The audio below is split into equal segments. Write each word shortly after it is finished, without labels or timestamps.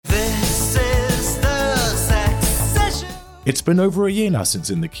It's been over a year now since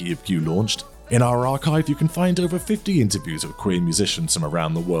In the Key of Q launched. In our archive, you can find over 50 interviews with queer musicians from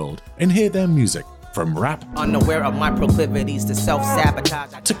around the world and hear their music, from rap, unaware of my proclivities to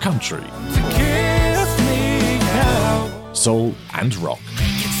self-sabotage, to country, soul, and rock.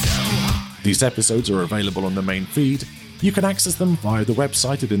 These episodes are available on the main feed. You can access them via the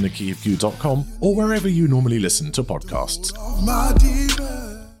website at inthekeyofq.com or wherever you normally listen to podcasts.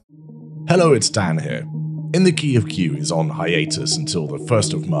 Hello, it's Dan here. In the Key of Q is on hiatus until the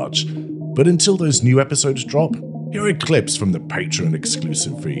 1st of March, but until those new episodes drop, here are clips from the Patreon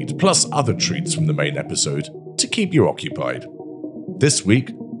exclusive feed, plus other treats from the main episode to keep you occupied. This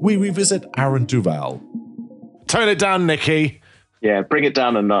week, we revisit Aaron Duval. Turn it down, Nikki. Yeah, bring it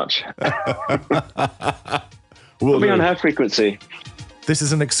down a notch. We'll be on her frequency. This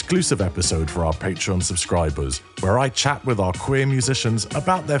is an exclusive episode for our Patreon subscribers, where I chat with our queer musicians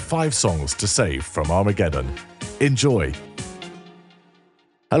about their 5 songs to save from Armageddon. Enjoy.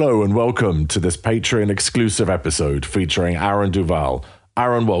 Hello and welcome to this Patreon exclusive episode featuring Aaron Duval.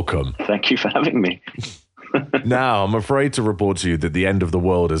 Aaron, welcome. Thank you for having me. Now, I'm afraid to report to you that the end of the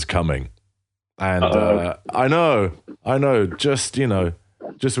world is coming. And I know, just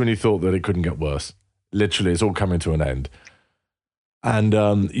when you thought that it couldn't get worse. Literally, it's all coming to an end. And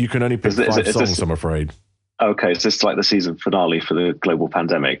you can only pick 5 songs, I'm afraid. Okay, is this like the season finale for the global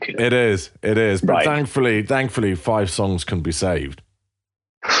pandemic? It is. But right. thankfully, 5 songs can be saved.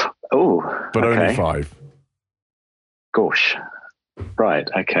 Oh, but okay. Only 5. Gosh. Right,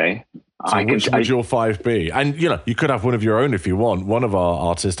 okay. So which would your 5 be? And, you could have one of your own if you want. One of our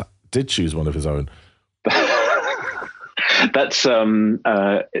artists did choose one of his own. That's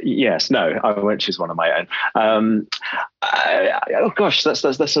yes, no, I won't choose one of my own. Oh gosh, that's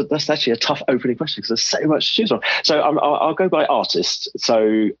actually a tough opening question because there's so much to choose from. So I'll go by artist.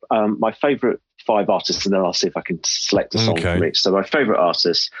 So my favourite 5 artists, and then I'll see if I can select a song from each. So my favourite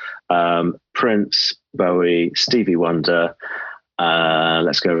artists: Prince, Bowie, Stevie Wonder.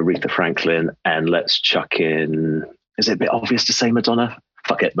 Let's go Aretha Franklin, and let's chuck in. Is it a bit obvious to say Madonna?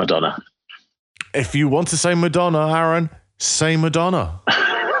 Fuck it, Madonna. If you want to say Madonna, Aaron, say Madonna.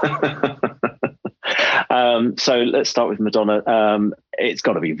 So let's start with Madonna. It's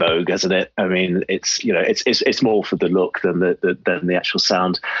got to be Vogue, hasn't it? I mean, it's more for the look than the actual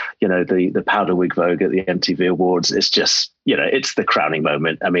sound. The powder wig Vogue at the MTV Awards. It's just it's the crowning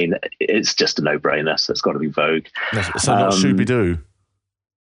moment. I mean, it's just a no-brainer. So it's got to be Vogue. So not Shooby-Doo.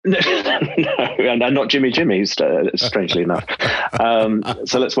 No, and not Jimmy, strangely enough.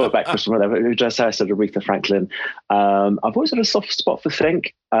 So let's work backwards from whatever. Who did I say? I said Aretha Franklin. I've always had a soft spot for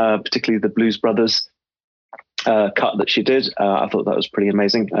Think, particularly the Blues Brothers cut that she did. I thought that was pretty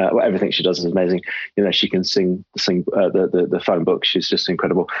amazing. Everything she does is amazing. She can sing the phone book. She's just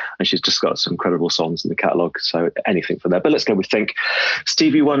incredible, and she's just got some incredible songs in the catalogue. So anything from there. But let's go with Think.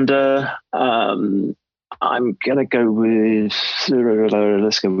 Stevie Wonder. I'm gonna go with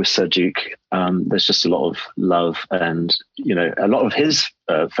Sir Duke. There's just a lot of love, and a lot of his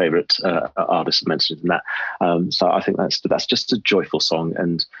favourite artists mentioned in that. So I think that's just a joyful song,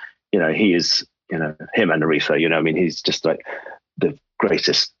 and he is him and Aretha. I mean, he's just like the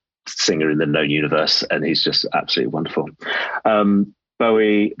greatest singer in the known universe, and he's just absolutely wonderful.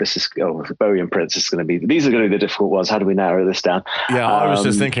 Bowie, Bowie and Prince these are going to be the difficult ones. How do we narrow this down? Yeah, I was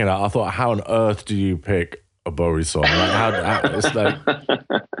just thinking that. I thought, how on earth do you pick a Bowie song? How does that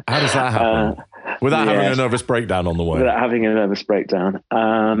happen? Without having a nervous breakdown on the way. Without having a nervous breakdown.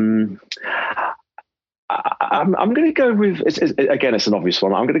 I'm going to go with, again, it's an obvious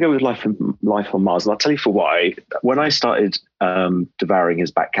one. I'm going to go with Life on Mars. And I'll tell you for why. When I started devouring his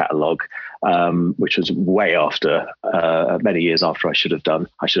back catalogue, which was way after, many years after I should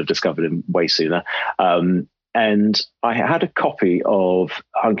have discovered him way sooner. And I had a copy of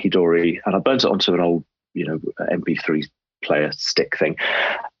Hunky Dory, and I burnt it onto an old, MP3 player stick thing.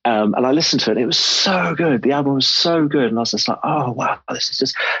 And I listened to it. It was so good. The album was so good. And I was just like, oh, wow, this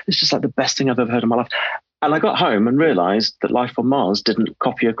is just like the best thing I've ever heard in my life. And I got home and realized that Life on Mars didn't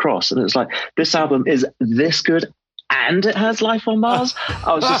copy across. And it was like, this album is this good and it has Life on Mars.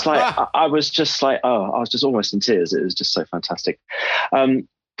 I was just almost in tears. It was just so fantastic.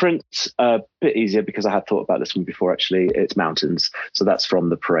 Prince, a bit easier because I had thought about this one before, actually. It's Mountains. So that's from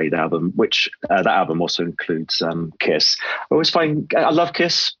the Parade album, which that album also includes Kiss. I love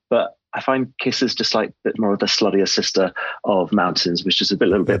Kiss, but I find Kiss is just like a bit more of the sluttier sister of Mountains, which is a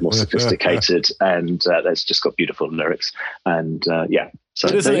little bit more sophisticated, and it's just got beautiful lyrics. And so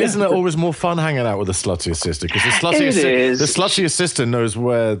isn't it always more fun hanging out with the sluttier sister? Because the sluttier sister knows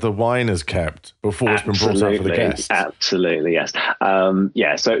where the wine is kept before it's been brought out for the guests. Absolutely, yes.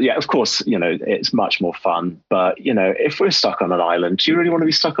 So of course, it's much more fun. But if we're stuck on an island, do you really want to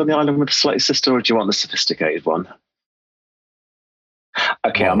be stuck on the island with the slutty sister, or do you want the sophisticated one?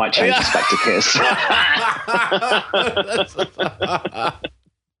 Okay, I might change this back to Kiss.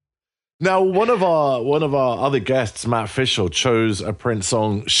 Now, one of our other guests, Matt Fischel, chose a Prince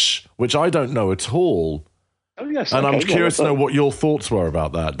song, Shh, which I don't know at all. Oh, yes. And I'm curious to know what your thoughts were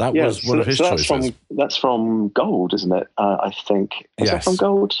about that. That was one of his choices. That's from Gold, isn't it? I think. Is that from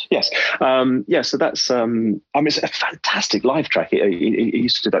Gold? Yes. So that's, it's a fantastic live track. He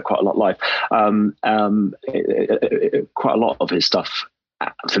used to do that quite a lot live. Quite a lot of his stuff,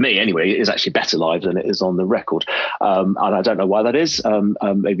 for me anyway, is actually better live than it is on the record. And I don't know why that is.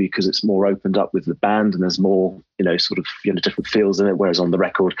 Maybe because it's more opened up with the band and there's more, different feels in it. Whereas on the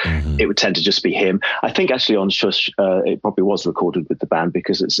record, it would tend to just be him. I think actually on Shush, it probably was recorded with the band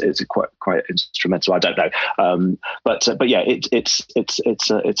because it's quite instrumental. I don't know. But yeah,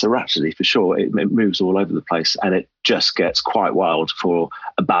 it's a Rhapsody for sure. It moves all over the place and it just gets quite wild for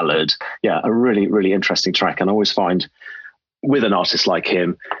a ballad. Yeah, a really, really interesting track. And I always find, with an artist like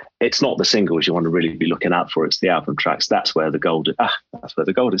him, it's not the singles you want to really be looking out for. It's the album tracks. That's where the gold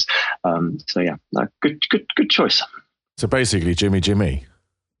is. Good choice. So basically, Jimmy.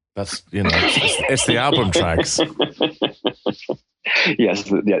 That's it's the album tracks.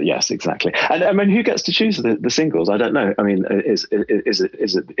 Yes, exactly. And I mean, who gets to choose the singles? I don't know. I mean, is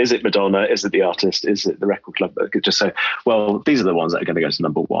it Madonna? Is it the artist? Is it the record club? Just say, well, these are the ones that are going to go to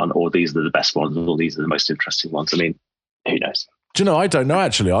number one, or these are the best ones, or these are the most interesting ones. I mean, who knows? Do you know, I don't know,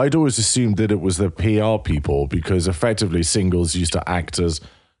 actually. I'd always assumed that it was the PR people because effectively singles used to act as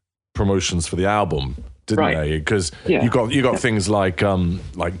promotions for the album, didn't they? Because you got things like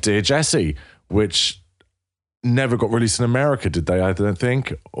Dear Jessie, which never got released in America, did they? I don't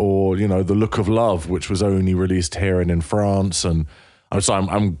think. Or, The Look of Love, which was only released here and in France. And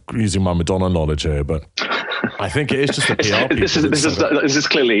I'm using my Madonna knowledge here, but I think it is just the PR people. This is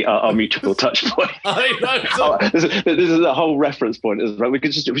clearly our mutual touch point. I know. This is a whole reference point, isn't it? We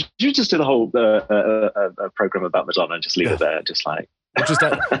could just do the whole program about Madonna and just leave it there, just like. I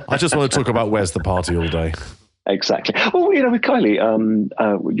just want to talk about Where's the Party all day. Exactly. Well, with Kylie,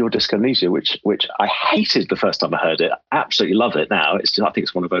 Your Disconesia, which I hated the first time I heard it. I absolutely love it now. I think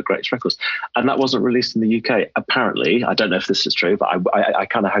it's one of her greatest records. And that wasn't released in the UK. Apparently, I don't know if this is true, but I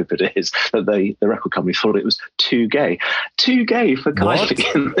kind of hope it is, that the record company thought it was too gay for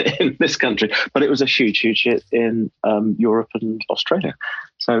Kylie in this country. But it was a huge hit in Europe and Australia.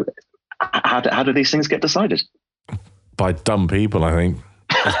 So how do these things get decided? By dumb people, I think.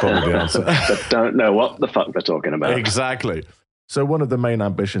 That's probably the answer. That don't know what the fuck they're talking about. Exactly. So one of the main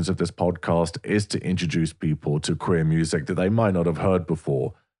ambitions of this podcast is to introduce people to queer music that they might not have heard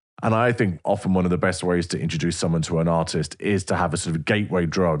before. And I think often one of the best ways to introduce someone to an artist is to have a sort of gateway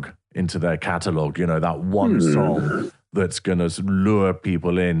drug into their catalogue. That one song that's going to lure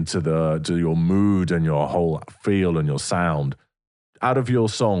people into your mood and your whole feel and your sound. Out of your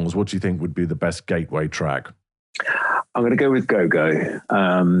songs, what do you think would be the best gateway track? I'm going to go with Go-Go.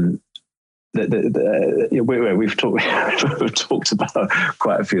 We've talked about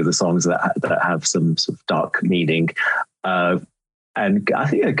quite a few of the songs that have some sort of dark meaning. And I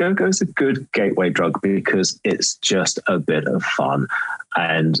think Go-Go is a good gateway drug because it's just a bit of fun.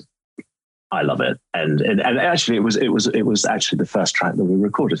 And I love it. And actually it was actually the first track that we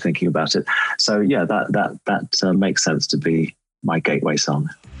recorded thinking about it. So yeah, that makes sense to be my gateway song.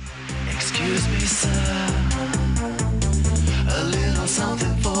 Excuse me, sir.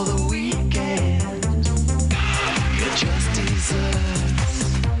 Something for the weekend. Your just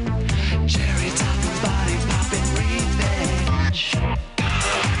desserts. Cherry topping, body popping revenge.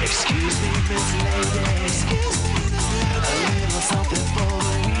 Excuse me, Miss Lady. Excuse me, a little something for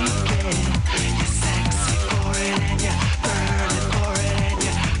the weekend. You're sexy for it and you're burning for it and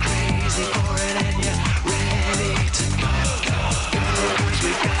you're crazy for it and you're ready to go. 'Cause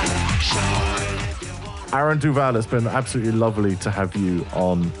we gotta show it. Aaron Duval, it's been absolutely lovely to have you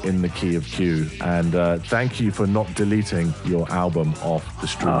on In the Key of Q. And thank you for not deleting your album off the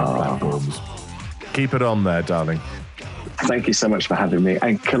streaming platforms. Keep it on there, darling. Thank you so much for having me.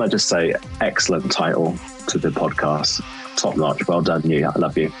 And can I just say, excellent title to the podcast. Top notch. Well done, you. I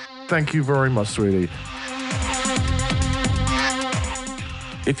love you. Thank you very much, sweetie.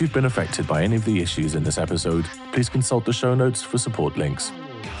 If you've been affected by any of the issues in this episode, please consult the show notes for support links.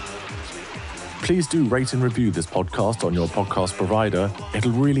 Please do rate and review this podcast on your podcast provider.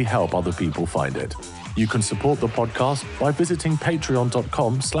 It'll really help other people find it. You can support the podcast by visiting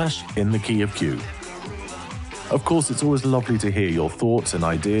patreon.com/inthekeyofq. Of course, it's always lovely to hear your thoughts and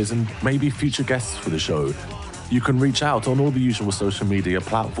ideas and maybe future guests for the show. You can reach out on all the usual social media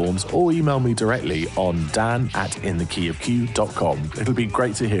platforms or email me directly on dan@inthekeyofq.com. It'll be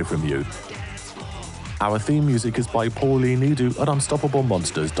great to hear from you. Our theme music is by Pauline Nidu at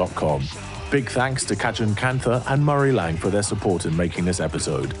unstoppablemonsters.com. Big thanks to Kajun Kantha and Murray Lang for their support in making this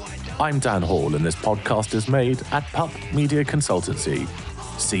episode. I'm Dan Hall, and this podcast is made at Pup Media Consultancy.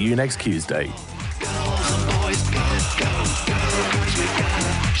 See you next Tuesday. Girls and boys, go, 'cause we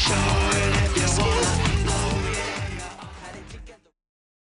gotta show it.